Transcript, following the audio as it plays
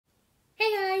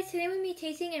today we'll be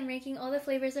tasting and ranking all the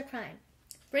flavors of Prime.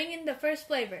 Bring in the first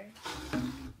flavor.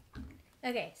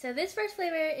 Okay, so this first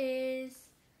flavor is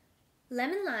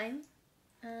lemon lime.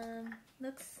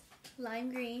 Looks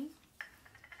lime green.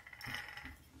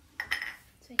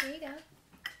 So here you go.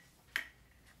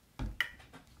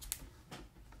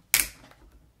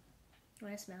 You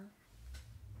want to smell?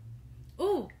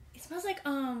 Ooh, it smells like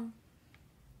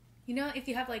you know, if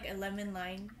you have like a lemon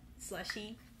lime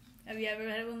slushy. Have you ever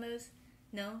had one of those?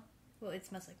 No? Well, it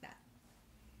smells like that.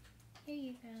 Here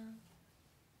you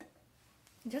go.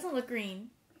 It doesn't look green.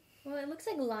 Well, it looks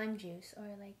like lime juice or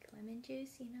like lemon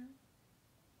juice, you know?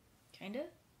 Kinda.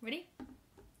 Ready?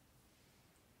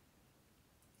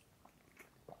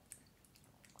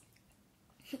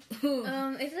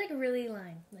 It's like really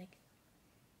lime, like,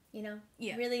 you know?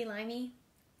 Yeah. Really limey.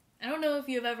 I don't know if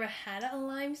you've ever had a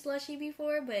lime slushy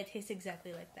before, but it tastes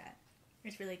exactly like that.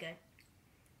 It's really good.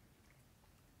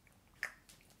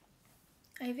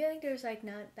 I feel like there's like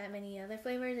not that many other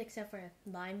flavors except for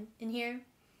lime in here.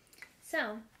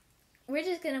 So, we're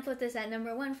just gonna put this at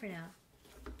number 1 for now.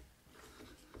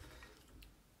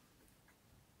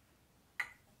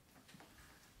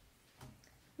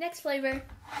 Next flavor.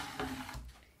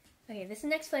 Okay, this is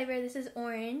next flavor. This is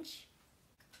orange.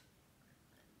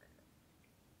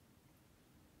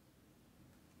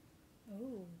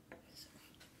 Ooh.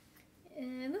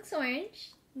 It looks orange.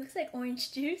 Looks like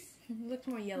orange juice. It looks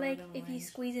more yellow Like than if you orange.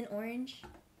 squeeze an orange,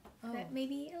 Oh, that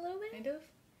maybe a little bit. kind of.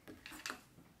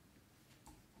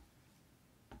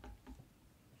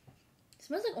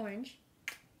 Smells like orange.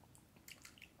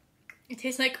 It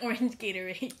tastes like orange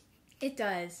Gatorade, It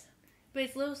does. but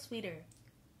it's a little sweeter.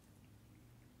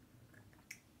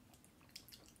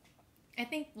 I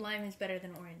think lime is better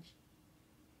than orange.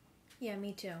 Yeah,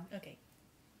 me too. Okay.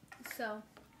 So,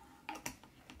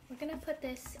 we're gonna put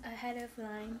this ahead of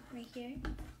lime right here.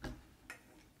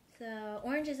 So,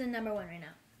 orange is in number 1 right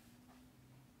now.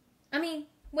 I mean,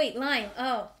 wait, lime.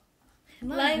 Oh.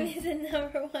 Lime is in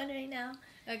number 1 right now.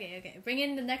 Okay. Bring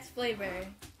in the next flavor.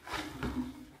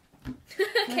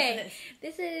 Okay,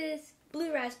 this is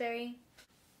blue raspberry.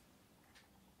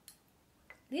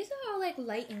 These are all like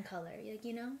light in color, like,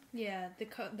 you know? Yeah,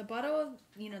 the bottle,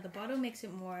 you know, the bottle makes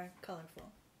it more colorful.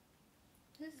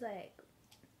 This is like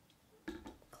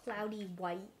cloudy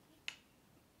white.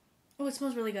 Oh, it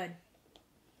smells really good.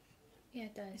 Yeah,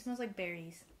 it It does. smells like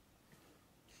berries.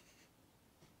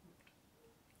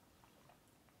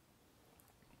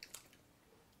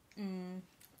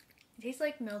 It tastes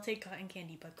like melted cotton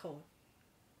candy, but cold.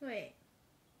 Wait.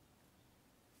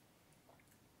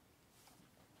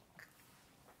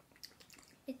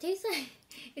 It tastes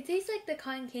like the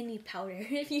cotton candy powder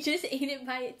if you just ate it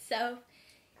by itself.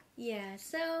 Yeah,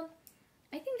 so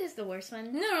I think this is the worst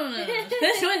one. No.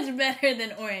 This one's better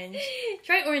than orange.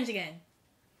 Try orange again.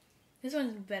 This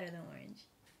one's better than orange.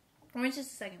 Orange is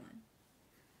the second one.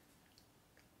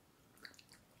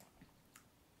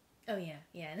 Oh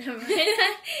yeah, never mind.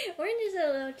 Orange is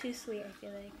a little too sweet, I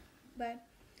feel like. But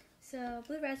so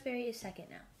blue raspberry is second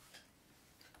now.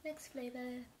 Next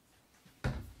flavor.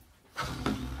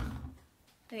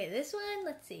 Okay, this one,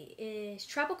 let's see, is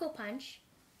tropical punch.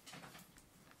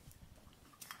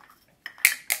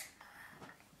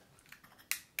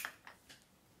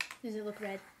 Does it look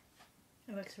red?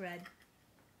 It looks red.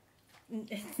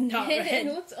 It's not It red.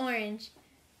 looks orange.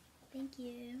 Thank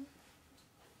you.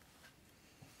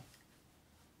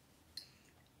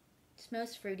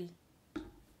 Smells fruity.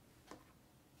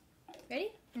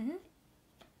 Ready? Mm-hmm.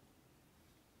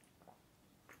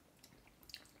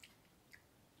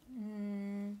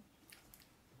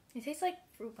 It tastes like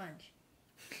fruit punch.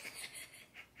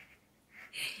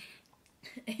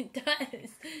 It does.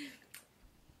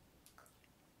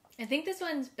 I think this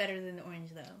one's better than the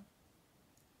orange, though.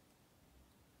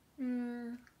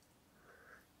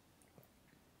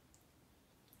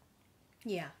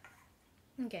 Yeah.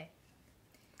 Okay.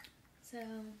 So,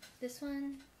 this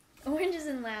one, orange is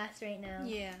in last right now.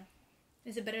 Yeah.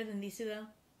 Is it better than these two, though?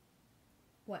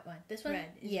 What one? This one? Red.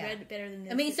 Is Yeah. red better than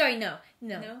this? I mean, sorry, no.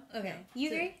 No? Okay. No. You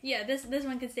So- agree? Yeah, this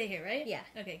one can stay here, right? Yeah.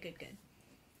 Okay, good.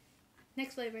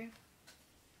 Next flavor.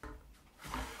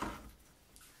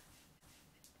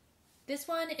 This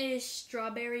one is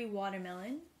strawberry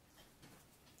watermelon.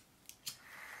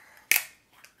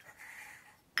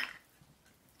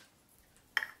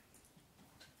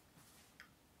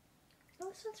 Oh,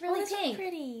 this one's really this one's pink.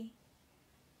 pretty.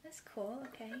 That's cool.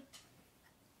 Okay.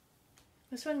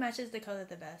 This one matches the color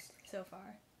the best so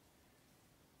far.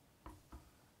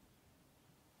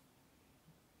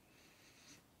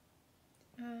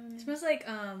 It smells like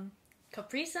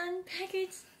Capri Sun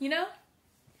packets, you know?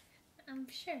 I'm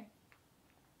sure.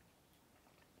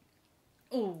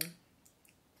 Ooh.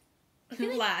 I feel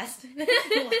like- Last. Last.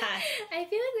 I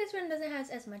feel like this one doesn't have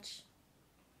as much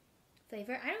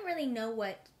flavor. I don't really know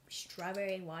what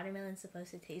strawberry watermelon is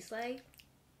supposed to taste like.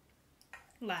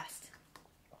 Last.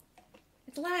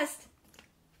 It's last.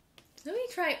 Let me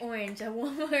try orange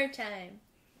one more time.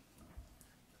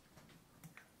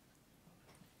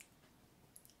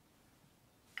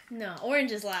 No,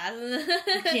 orange is last.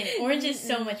 Janet, orange is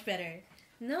so much better.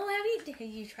 No, have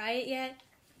you tried it yet?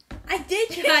 I did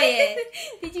try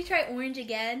it. Did you try orange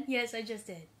again? Yes, I just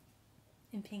did.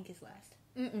 And pink is last.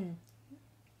 Mm-mm.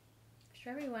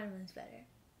 Strawberry watermelon's better.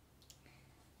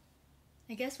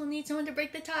 I guess we'll need someone to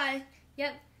break the tie.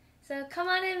 Yep. So come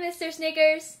on in, Mr.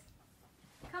 Snickers.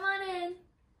 Come on in.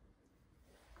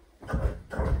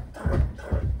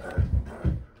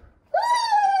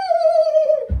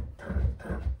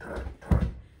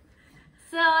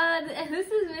 So this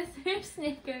is Mr.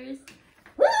 Snickers.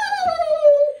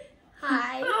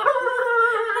 Hi.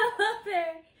 Hello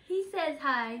there. He says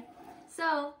hi.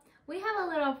 So we have a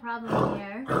little problem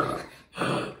here.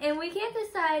 And we can't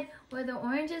decide whether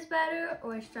orange is better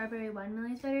or strawberry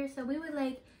watermelon is better. So we would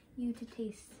like you to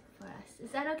taste for us.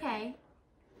 Is that okay?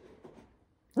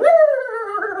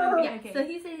 Yeah, Okay. so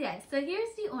he says yes. So here's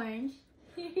the orange.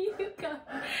 Here you go.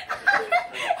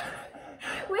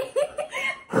 Wait.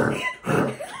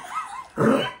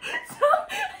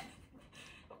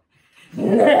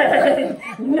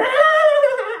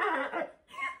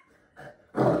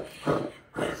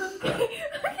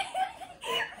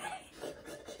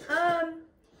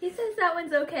 He says that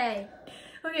one's okay.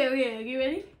 Okay, are you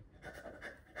ready?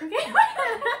 Okay.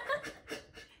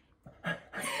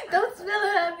 Don't spill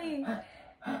it on me.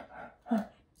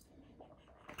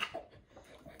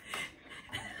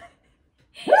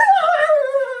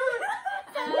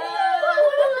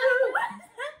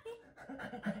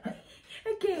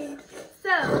 Okay,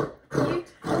 so which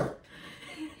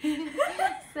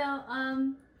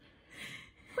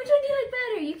one do you like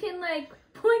better? You can like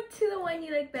point to the one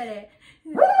you like better.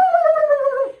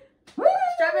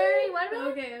 Strawberry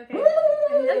watermelon? Okay.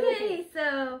 Okay,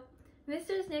 so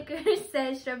Mr. Snickers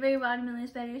says strawberry watermelon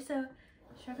is better, so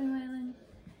strawberry watermelon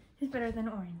It's better than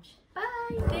orange.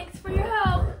 bye. Thanks for your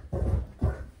help.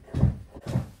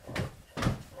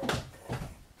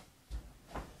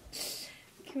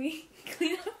 Can we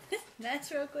clean up this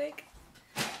mess real quick?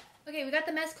 Okay, we got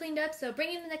the mess cleaned up, so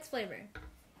bring in the next flavor.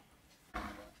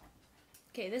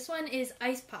 Okay, this one is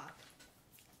Ice Pop.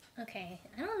 Okay,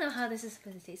 I don't know how this is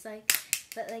supposed to taste like,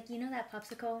 but like, you know that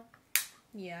popsicle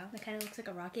Yeah. that kind of looks like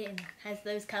a rocket and has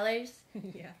those colors?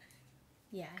 Yeah.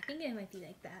 Yeah, I think it might be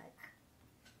like that.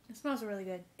 It smells really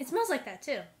good. It smells like that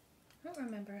too. I don't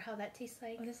remember how that tastes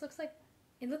like. Oh, this looks like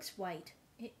It looks white.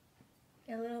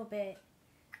 A little bit.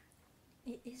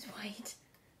 It is white.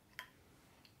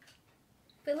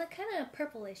 But like kind of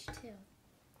purplish too.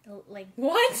 Like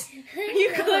what? Are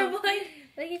you colorblind?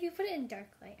 Like if you put it in dark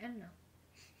light, I don't know.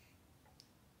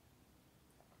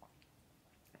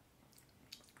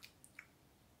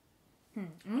 I'm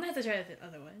gonna have to try the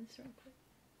other ones real quick.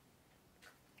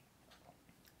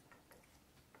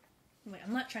 Wait,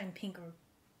 I'm not trying pink or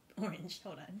orange.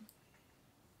 Hold on.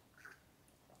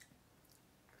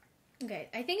 Okay,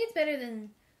 I think it's better than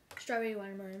strawberry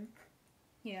watermelon.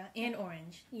 Yeah, and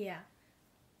orange. Yeah,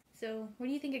 So, where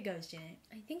do you think it goes, Janet?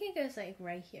 I think it goes like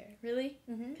right here. Really?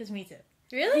 Mm-hmm. Because me too.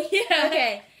 Really? Yeah.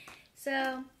 Okay,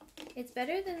 so it's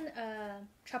better than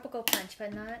tropical punch,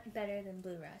 but not better than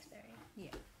blue raspberry.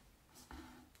 Yeah.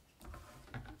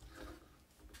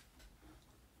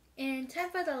 And time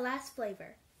for the last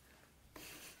flavor.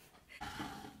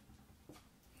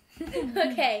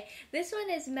 Okay, this one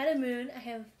is Metamoon. I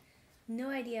have no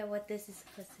idea what this is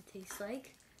supposed to taste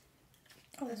like.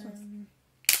 Oh, this one's...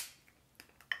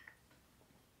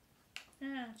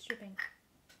 it's dripping.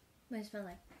 What does it smell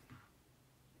like?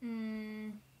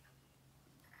 I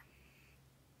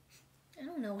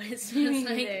don't know what it smells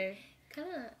like. Either. Kind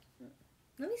of.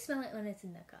 Let me smell it when it's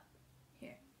in the cup.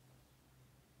 Here.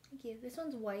 Thank you. This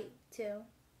one's white too.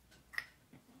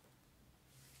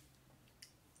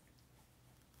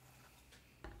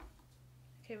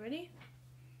 Okay, ready?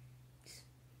 It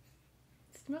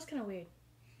smells kind of weird.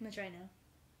 I'm gonna try now.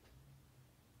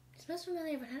 It smells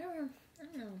familiar, but I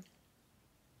don't know.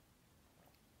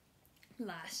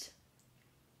 Last.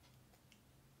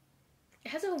 It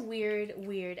has a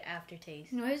weird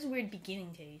aftertaste. No, it has a weird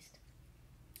beginning taste.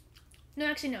 No,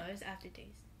 actually, no, it was aftertaste.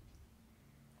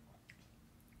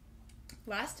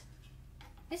 Last?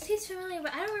 This tastes familiar,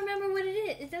 but I don't remember what it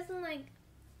is. It doesn't like.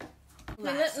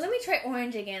 Wait, Last. let me try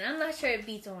orange again. I'm not sure it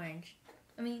beats orange.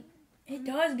 I mean, It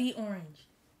does beat orange.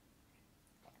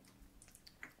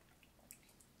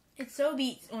 It so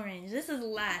beats orange. This is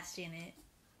last, Janet.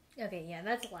 Okay, yeah,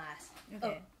 that's last.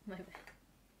 Okay. Oh, my bad.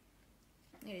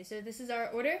 Okay, so this is our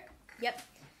order. Yep.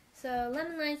 So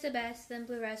lemon lime's the best, then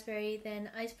blue raspberry,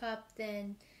 then ice pop,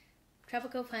 then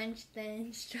tropical punch,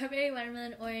 then strawberry,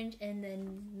 watermelon, orange, and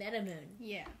then meta moon.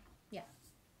 Yeah. Yeah.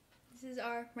 This is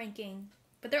our ranking.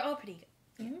 But they're all pretty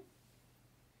good. Mm-hmm.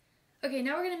 Okay,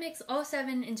 now we're going to mix all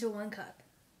 7 into 1 cup.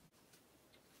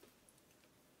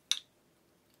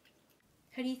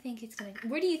 How do you think it's gonna?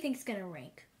 Where do you think it's gonna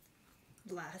rank?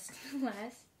 Last.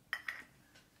 Last.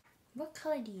 What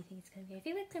color do you think it's gonna be? I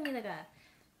think it's gonna be like a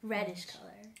reddish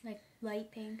color, like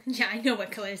light pink. Yeah, I know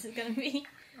what colors it's going to be.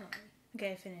 Oh.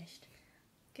 Okay, I finished.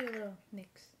 Give it a little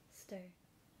mix. Stir.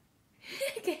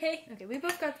 Okay. Okay, we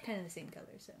both got kind of the same color,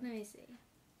 so. Let me see.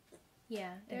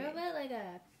 Yeah, they're Okay. a bit like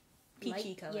a Peachy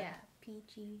light, color. Yeah,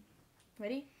 peachy.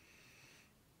 Ready?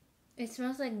 It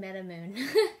smells like meta moon.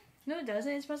 No, it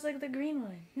doesn't. It smells like the green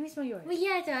one. Let me smell yours. Well,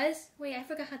 yeah, it does. Wait, I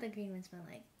forgot how the green one smelled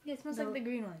like. Yeah, it smells No. like the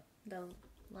green one. The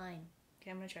lime.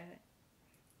 Okay, I'm gonna try it.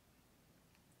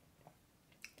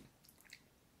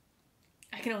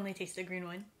 I can only taste the green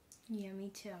one. Yeah, me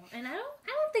too. And I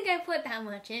don't think I put that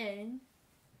much in.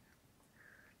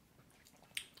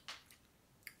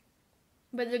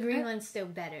 But the green one's still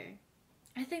better.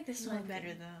 I think this one's Okay.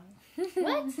 better though.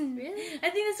 What? Really? I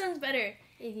think this one's better.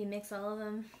 If you mix all of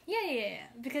them, Yeah.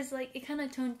 Because like it kind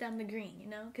of tones down the green, you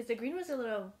know? Because the green was a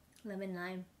little, lemon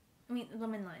lime. I mean,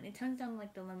 lemon lime. It tones down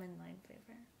like the lemon lime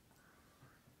flavor.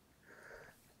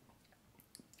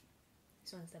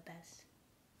 This one's the best.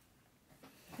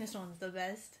 This one's the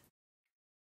best.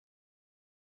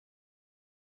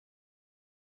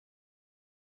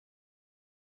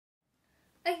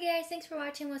 Okay guys, thanks for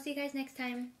watching. We'll see you guys next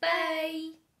time.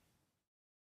 Bye!